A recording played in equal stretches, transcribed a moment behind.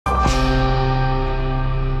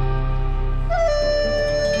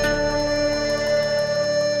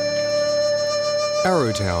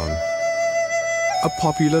Arrowtown, a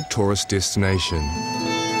popular tourist destination.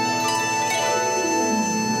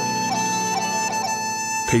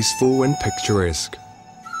 Peaceful and picturesque.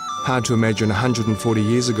 Hard to imagine 140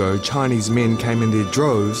 years ago Chinese men came in their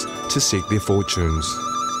droves to seek their fortunes.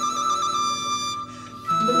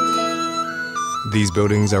 These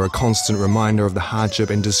buildings are a constant reminder of the hardship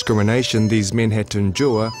and discrimination these men had to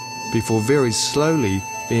endure before very slowly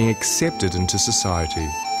being accepted into society.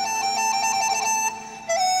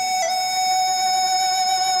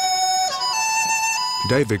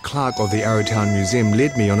 David Clark of the Arrowtown Museum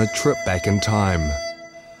led me on a trip back in time.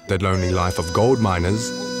 The lonely life of gold miners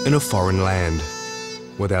in a foreign land,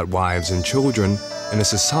 without wives and children, in a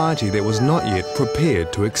society that was not yet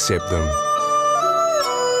prepared to accept them.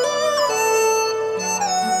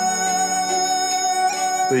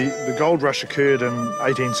 The gold rush occurred in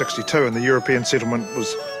 1862 and the European settlement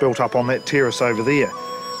was built up on that terrace over there.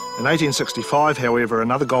 In 1865, however,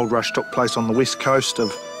 another gold rush took place on the west coast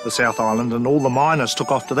of the South Island and all the miners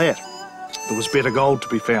took off to that. There was better gold to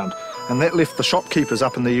be found, and that left the shopkeepers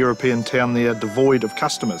up in the European town there devoid of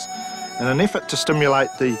customers. In an effort to stimulate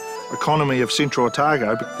the economy of Central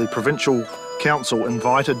Otago, the provincial council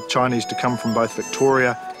invited Chinese to come from both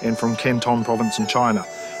Victoria and from Canton province in China.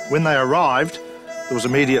 When they arrived, there was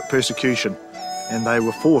immediate persecution, and they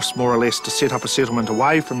were forced more or less to set up a settlement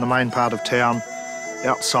away from the main part of town,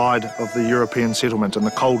 outside of the European settlement in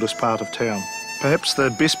the coldest part of town. Perhaps the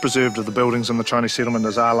best preserved of the buildings in the Chinese settlement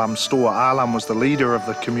is Alam's store. Alam was the leader of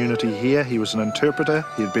the community here. He was an interpreter.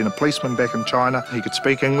 He had been a policeman back in China. He could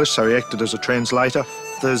speak English, so he acted as a translator.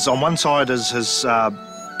 There's on one side is his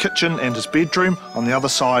kitchen and his bedroom. On the other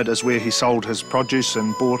side is where he sold his produce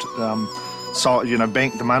and bought,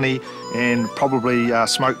 banked the money and probably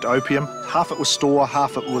smoked opium. Half it was store,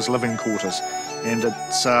 half it was living quarters. And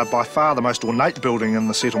it's by far the most ornate building in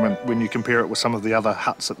the settlement when you compare it with some of the other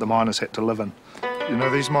huts that the miners had to live in. You know,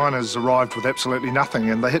 these miners arrived with absolutely nothing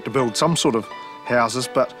and they had to build some sort of houses,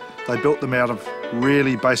 but they built them out of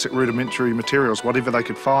really basic rudimentary materials, whatever they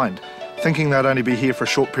could find, thinking they'd only be here for a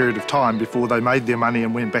short period of time before they made their money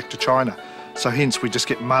and went back to China. So hence we just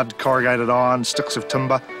get mud, corrugated iron, sticks of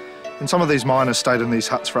timber. And some of these miners stayed in these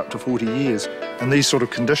huts for up to 40 years in these sort of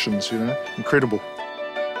conditions, you know, incredible.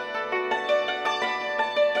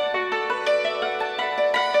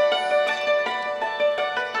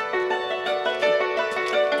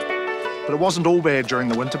 But it wasn't all bad during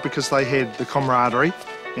the winter because they had the camaraderie,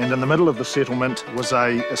 and in the middle of the settlement was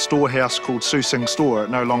a storehouse called Su Sing Store. It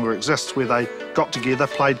no longer exists, where they got together,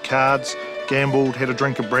 played cards, gambled, had a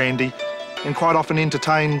drink of brandy, and quite often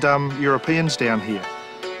entertained Europeans down here.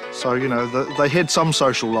 So, you know, they had some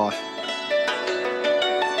social life.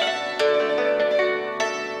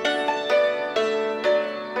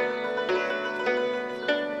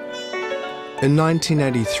 In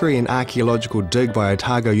 1983, an archaeological dig by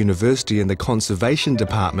Otago University in the Conservation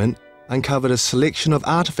Department uncovered a selection of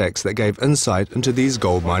artefacts that gave insight into these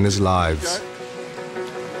gold miners' lives.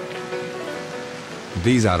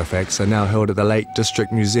 These artefacts are now held at the Lake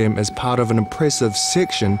District Museum as part of an impressive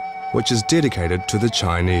section which is dedicated to the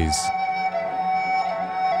Chinese.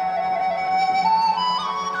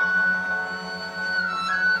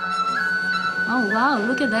 Oh wow,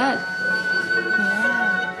 look at that.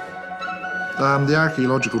 The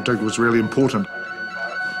archaeological dig was really important.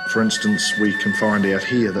 For instance, we can find out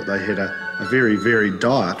here that they had a very varied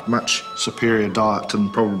diet, much superior diet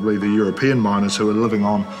than probably the European miners who were living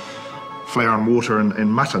on flour and water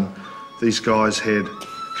and mutton. These guys had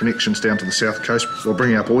connections down to the south coast. They were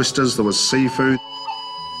bringing up oysters, there was seafood.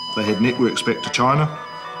 They had networks back to China,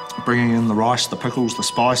 bringing in the rice, the pickles, the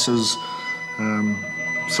spices.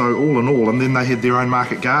 So all in all, and then they had their own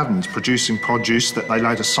market gardens, producing produce that they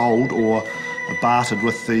later sold or bartered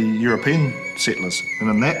with the European settlers. And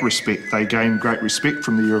in that respect, they gained great respect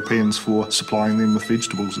from the Europeans for supplying them with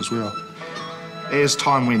vegetables as well. As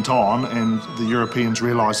time went on and the Europeans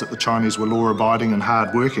realised that the Chinese were law-abiding and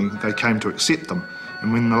hard-working, they came to accept them.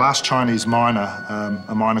 And when the last Chinese miner,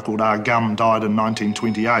 a miner called Ah Gum, died in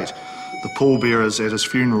 1928, the pallbearers at his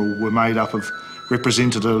funeral were made up of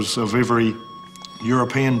representatives of every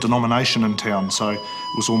European denomination in town, so it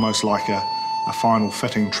was almost like a final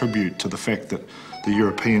fitting tribute to the fact that the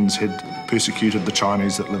Europeans had persecuted the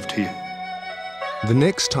Chinese that lived here. The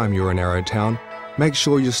next time you're in Arrowtown, make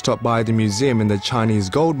sure you stop by the museum in the Chinese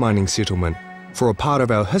gold mining settlement for a part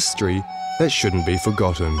of our history that shouldn't be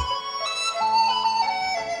forgotten.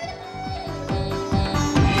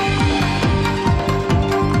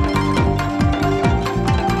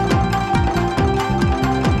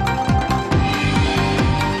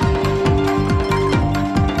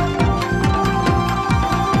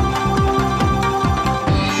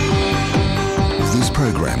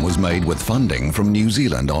 was made with funding from New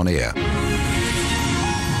Zealand On Air.